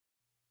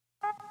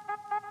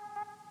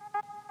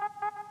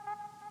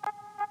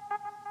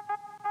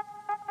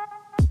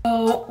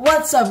So,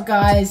 what's up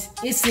guys?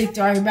 It's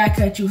Dari back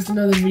at you with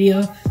another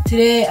video.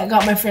 Today I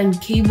got my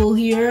friend Cable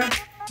here.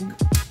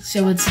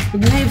 So we're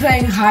gonna be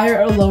playing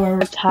higher or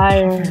lower. It's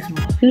higher.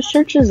 Who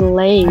searches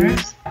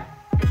Lays?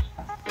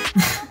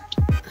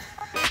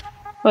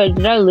 Wait,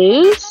 did I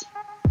lose?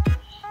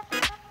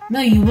 No,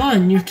 you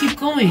won. You keep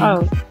going.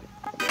 Oh.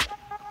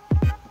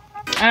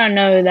 I don't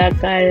know who that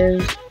guy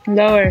is.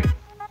 Lower.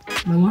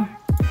 Lower?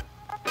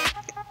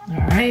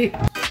 Alright.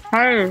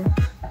 Higher.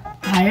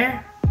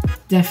 Higher?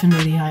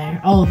 Definitely higher.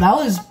 Oh, that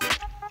was...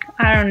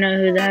 I don't know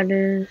who that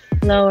is.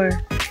 Lower.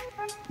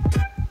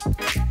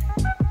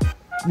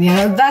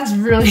 Yeah, that's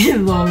really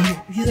low.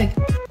 He's like...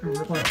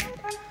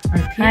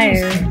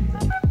 Higher.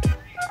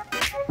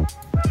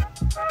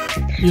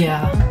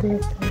 Yeah.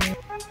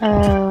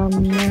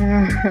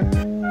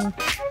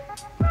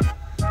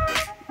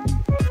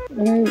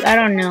 I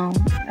don't know.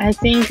 I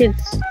think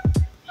it's...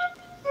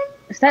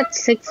 Is that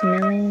 6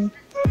 million?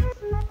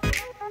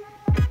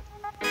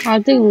 I'll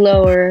do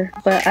lower,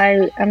 but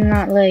I'm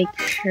not like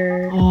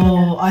sure.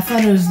 Oh, I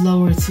thought it was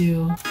lower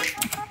too.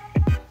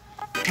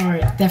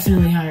 Alright,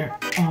 definitely higher.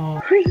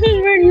 Oh. He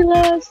already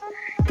lost.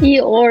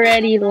 He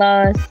already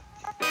lost.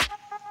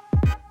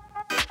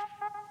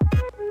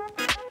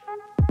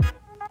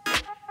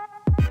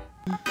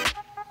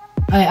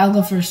 Alright, I'll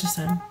go first this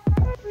time.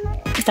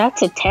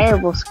 That's a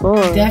terrible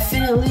score.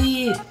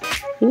 Definitely.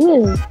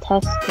 Who is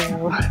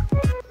Tesco?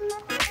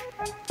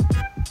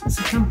 It's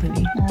a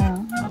company.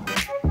 Oh.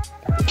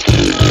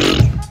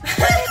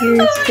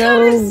 You're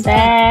so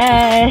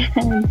bad.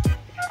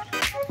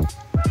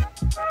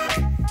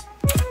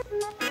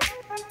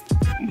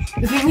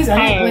 The thing is, I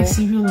don't like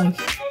cereal like.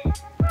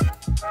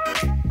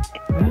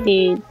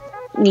 Dude,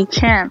 you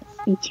can't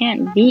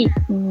beat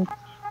me.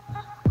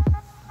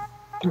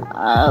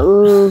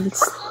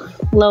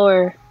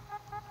 Lower.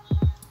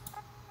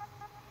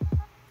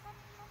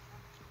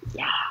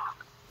 Yeah.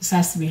 This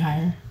has to be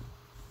higher.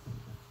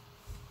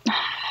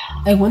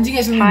 Like, once you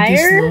guys are higher?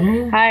 This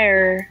low?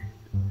 Higher.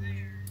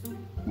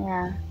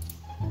 Yeah.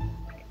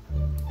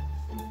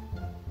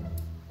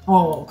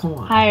 Oh, come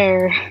on.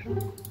 Higher.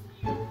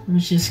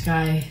 Richest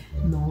guy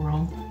in the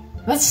world.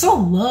 That's so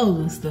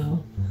low,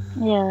 though.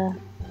 Yeah.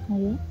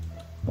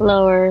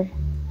 Lower.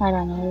 I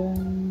don't know.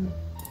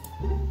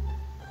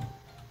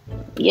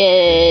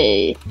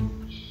 Yay.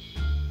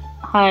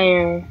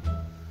 Higher.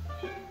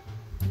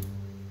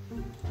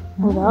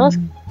 Oh,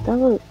 that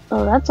was,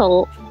 oh, that's a,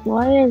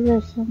 why is there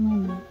so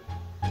many?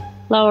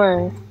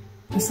 Lower.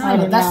 That's not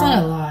a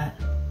lot.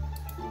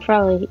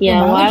 Probably,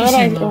 yeah, why would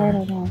I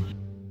don't know.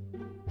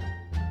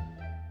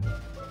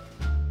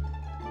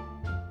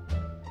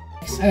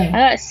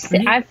 Okay.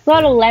 I've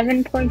got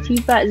 11 points,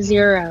 you got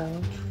 0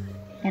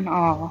 in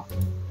all.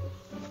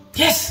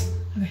 Yes!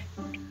 Okay.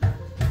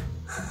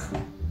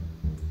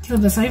 Yo,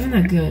 that's not even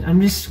that good.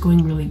 I'm just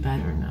going really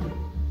bad right now.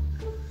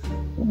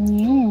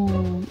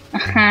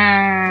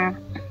 Yeah.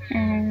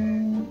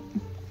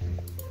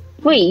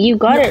 Wait, you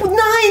got it.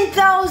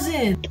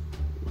 9,000!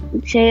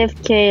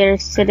 JFK or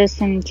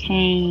Citizen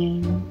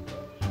Kane.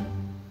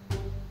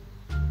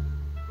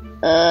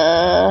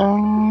 I'm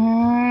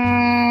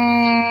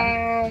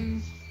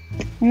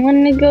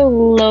gonna go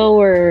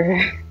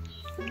lower.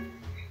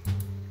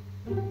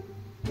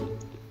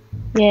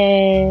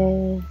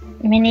 Yeah.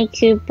 Mini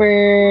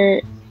Cooper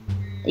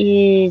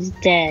is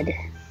dead.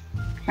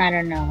 I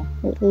don't know.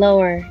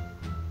 Lower.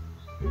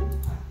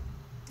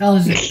 That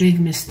was a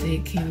big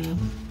mistake, Katie.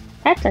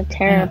 That's a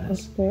terrible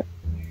score.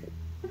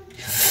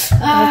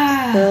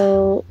 Ah! Let's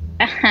go.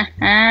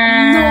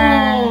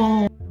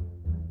 No!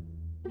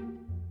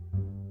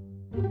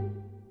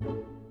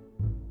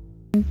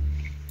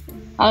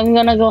 I'm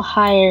gonna go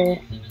higher.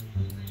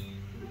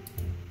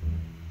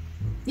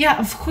 Yeah,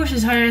 of course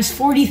it's higher. It's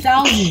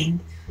 40,000.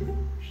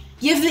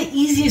 You have the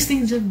easiest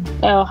things ever.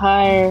 Oh,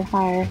 higher.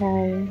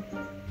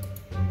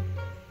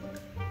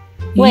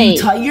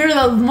 Wait. You're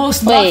the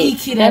most lucky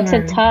kid ever.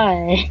 That's a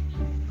tie.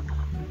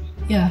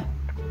 Yeah.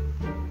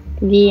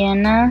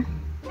 Vienna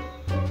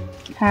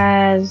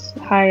has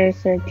higher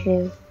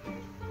searches.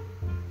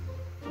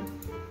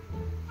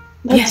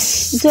 Yes.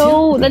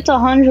 So that's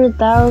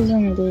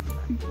 100,000, dude.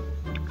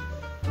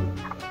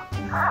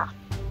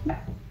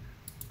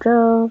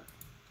 Go.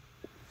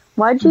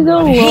 Why'd you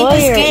go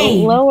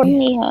lower? Lower.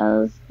 He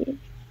has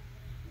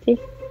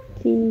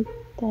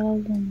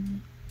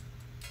 50,000.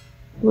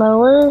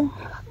 Lower.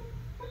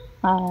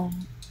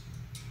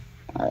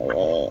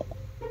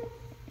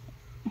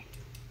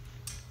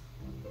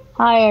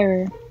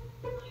 Higher.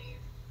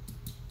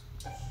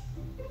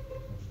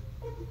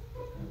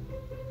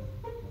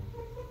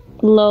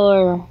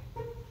 Lower.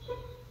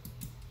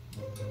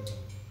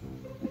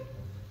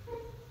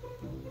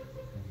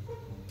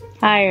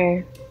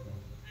 Higher.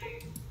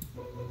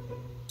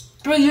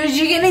 Bro, you're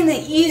getting the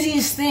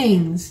easiest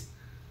things.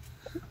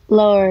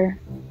 Lower.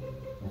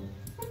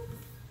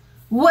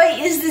 What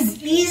is this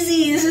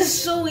easy? This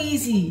is so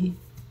easy.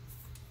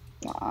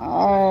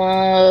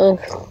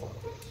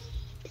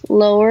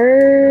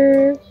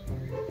 Lower.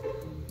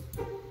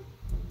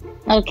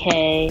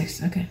 Okay.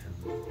 Okay.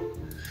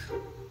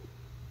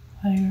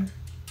 Higher.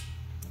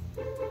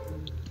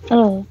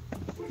 Oh.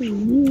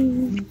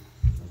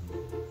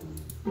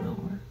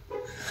 Lower.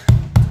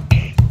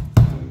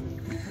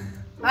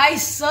 I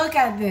suck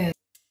at this.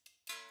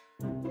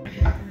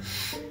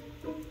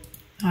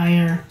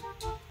 Higher.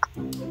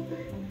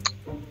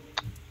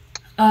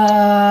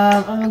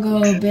 I'm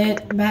gonna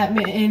go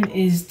badminton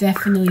is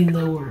definitely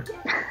lower.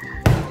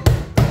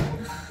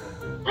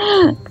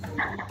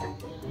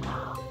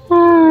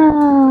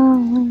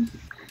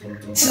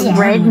 This is a hard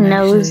Red one,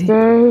 nose actually.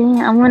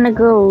 day. I'm gonna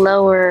go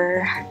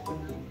lower.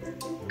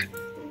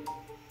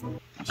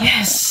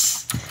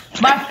 Yes!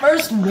 My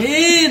first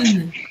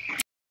win!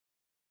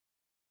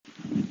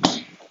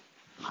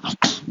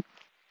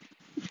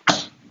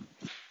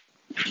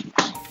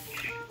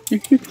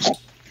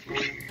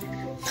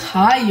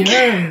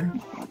 Higher!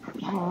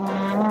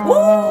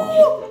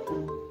 Woo!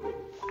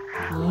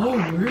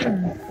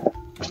 Lower.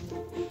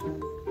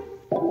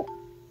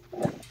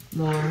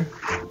 Lower.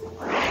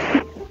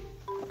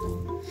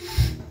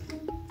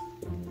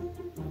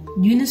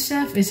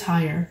 UNICEF is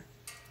higher.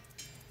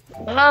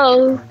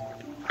 Oh.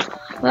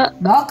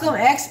 Malcolm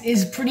X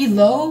is pretty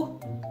low.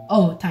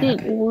 Oh, time. Dude,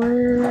 Okay.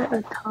 we're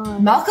a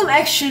ton. Malcolm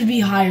X should be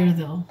higher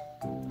though.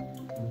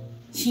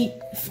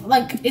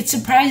 It's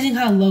surprising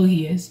how low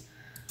he is.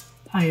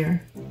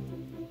 Higher.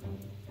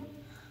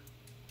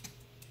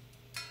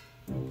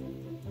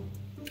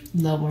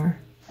 Lower.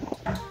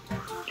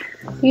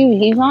 Dude,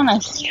 he's on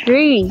a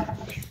streak.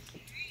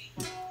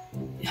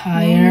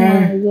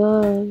 Higher. Oh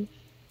my god.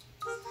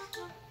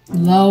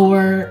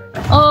 Lower.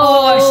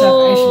 Oh, I suck.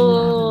 I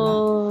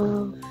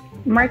shouldn't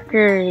have done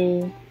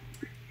Mercury.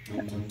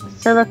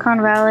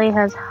 Silicon Valley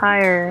has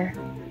higher.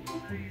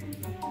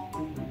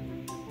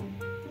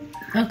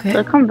 that. Okay.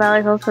 Silicon Valley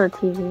is also a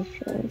TV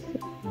show.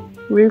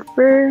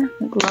 Roofer,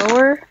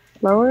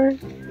 lower.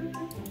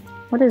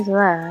 What is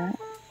that?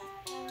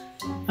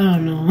 I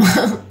don't know.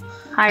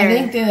 Higher. I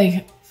think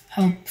they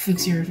help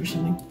fix yours or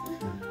something.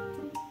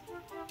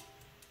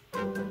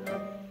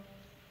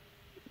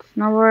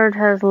 Snowboard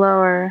has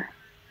lower.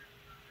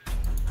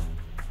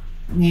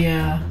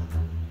 Yeah.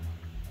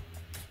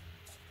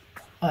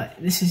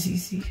 This is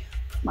easy.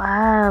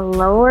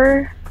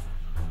 Lower.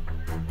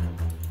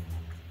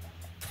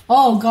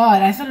 Oh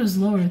god, I thought it was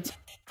lower.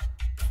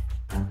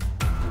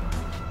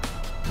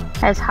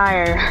 Has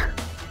higher.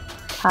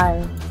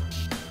 Higher.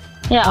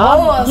 Yeah,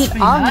 Oh, that's pretty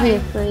high.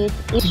 obviously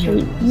it's Yeah.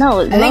 no,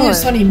 it's I think it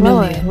was 20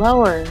 million.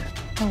 Lower.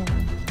 Oh.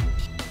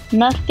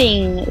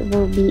 Nothing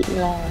will beat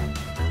that.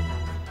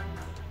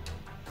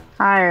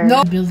 Higher.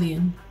 No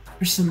billion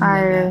or something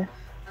Higher. like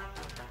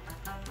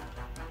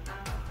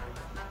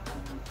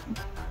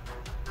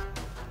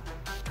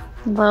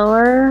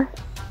Lower.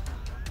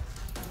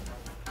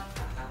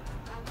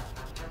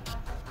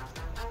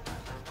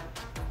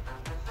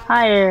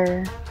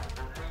 Higher.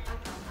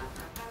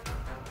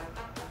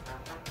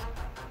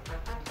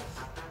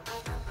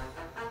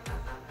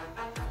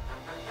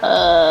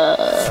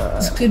 that.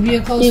 This could be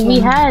a close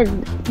Dude,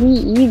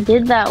 one. you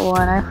did that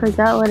one. I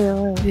forgot what it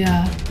was.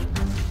 Yeah.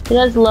 It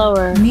was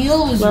lower.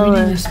 Neil was Lower.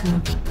 reading this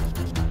book.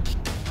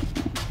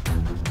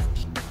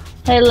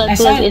 Hey, look, I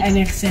saw look, an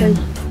it's exam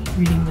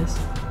reading this.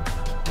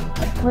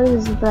 what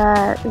is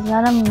that? Is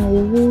that a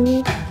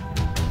movie?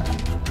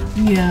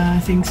 Yeah, I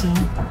think so.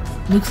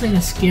 Looks like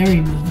a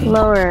scary movie.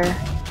 Lower.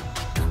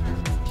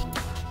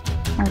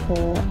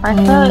 Okay, I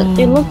thought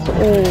it looked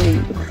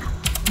old.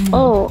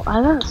 Oh,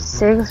 I got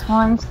 6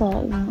 months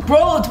that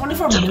Bro,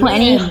 24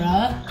 million,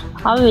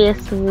 bruh.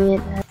 obviously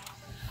it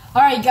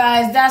Alright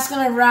guys, that's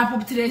gonna wrap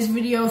up today's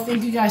video.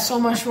 Thank you guys so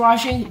much for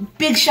watching.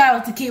 Big shout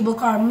out to Cable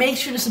Car. Make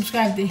sure to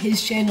subscribe to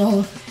his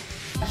channel.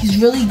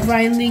 He's really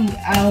grinding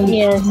out.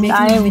 Yes, making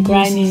I am videos.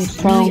 grinding He's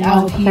so really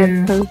out much.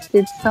 here. I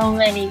posted so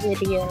many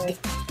videos.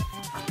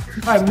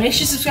 Alright, make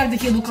sure to subscribe to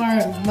Cable Car.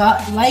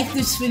 Like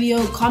this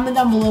video. Comment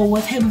down below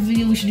what type of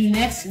video we should do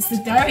next. It's the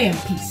Dari and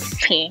peace.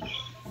 Okay.